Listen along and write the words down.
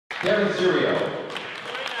Kevin Serio.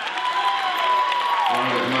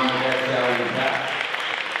 On his mom and dad's salary and tap.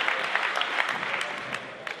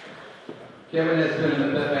 Kevin has been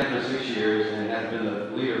in the Pep Band for 6 years and has been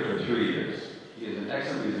the leader for 3 years. He is an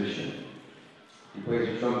excellent musician. He plays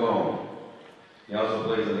the trombone. He also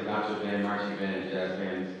plays in the concert band, marching band, jazz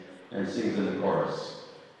bands, and sings in the chorus.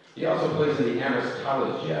 He also plays in the Amherst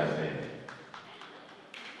College Jazz Band.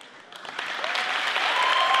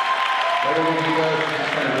 Everything he does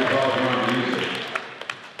just kind of revolves around music.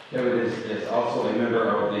 Kevin is also a member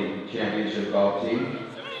of the championship golf team,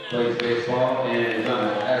 plays baseball, and is on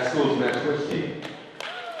the at-school's Met Swiss team.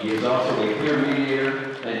 He is also a peer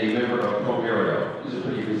mediator and a member of Pro Merido. He's a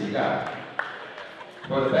pretty busy guy.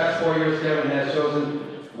 For the past 4 years, Kevin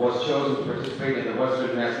was chosen to participate in the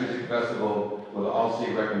Western Mass Music Festival with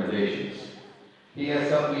all-state recommendations. He has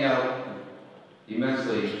helped me out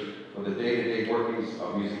immensely with the day-to-day workings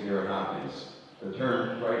of music here at Hopkins. The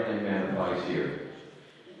term right-hand man applies here.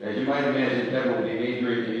 As you might imagine, Kevin will be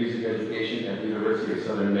majoring in music education at the University of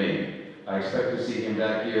Southern Maine. I expect to see him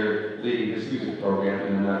back here leading this music program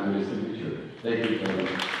in the not-too-distant future. Thank you, Kevin.